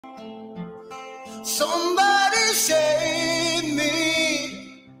Somebody save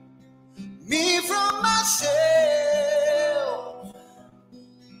me from myself.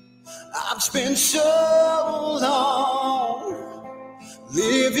 I've spent so long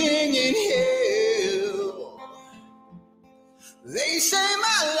living in hell. They say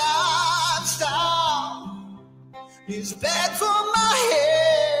my lifestyle is bad for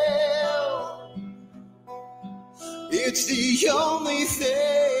my health. It's the only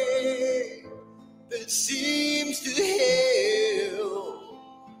thing that seems to help.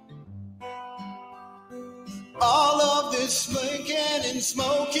 All of this smoking and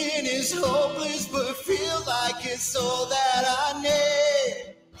smoking is hopeless, but feels like it's all that I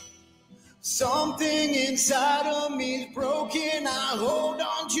need. Something inside of me is broken. I hold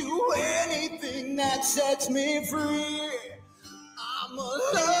on to anything that sets me free. I'm a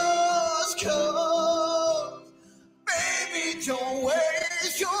lost cause. Baby, don't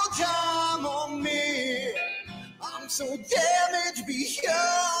waste your time on me. I'm so damaged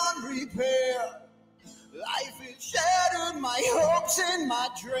beyond repair. Life has shattered my hopes and my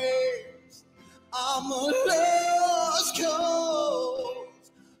dreams. I'm a lost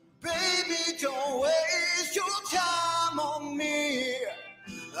cause. Baby, don't waste your time on me.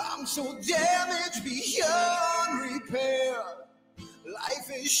 I'm so damaged beyond repair. Life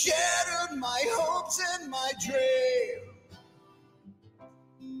has shattered my hopes and my dreams.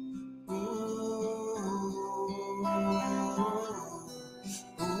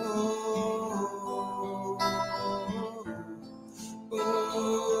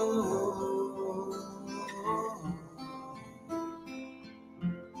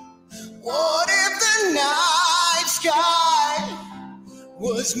 What if the night sky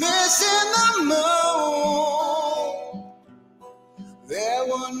was missing the moon? There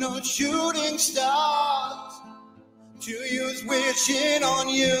were no shooting stars to use wishing on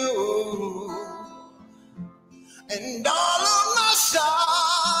you. And all of my sorrow,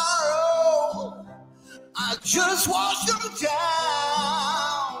 I just washed them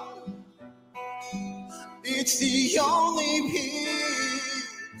down. It's the only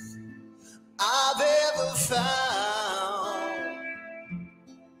peace I've ever found.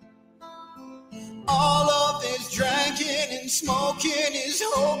 All of this drinking and smoking is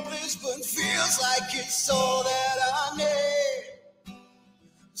hopeless, but feels like it's all that I need.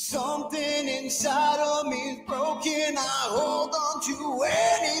 Something inside of me is broken. I hold on to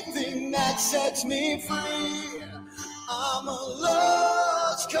anything that sets me free. I'm a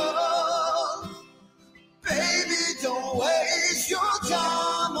lost cause. Baby, don't waste your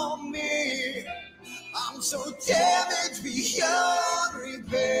time on me. I'm so damaged beyond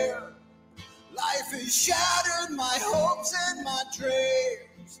repair. Life has shattered my hopes and my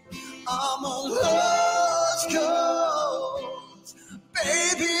dreams. I'm a lost cause.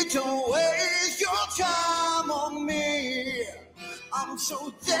 Baby, don't waste your time on me. I'm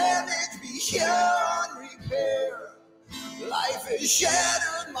so damaged beyond repair. Life has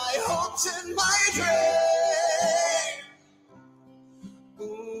shattered my hopes and my dreams.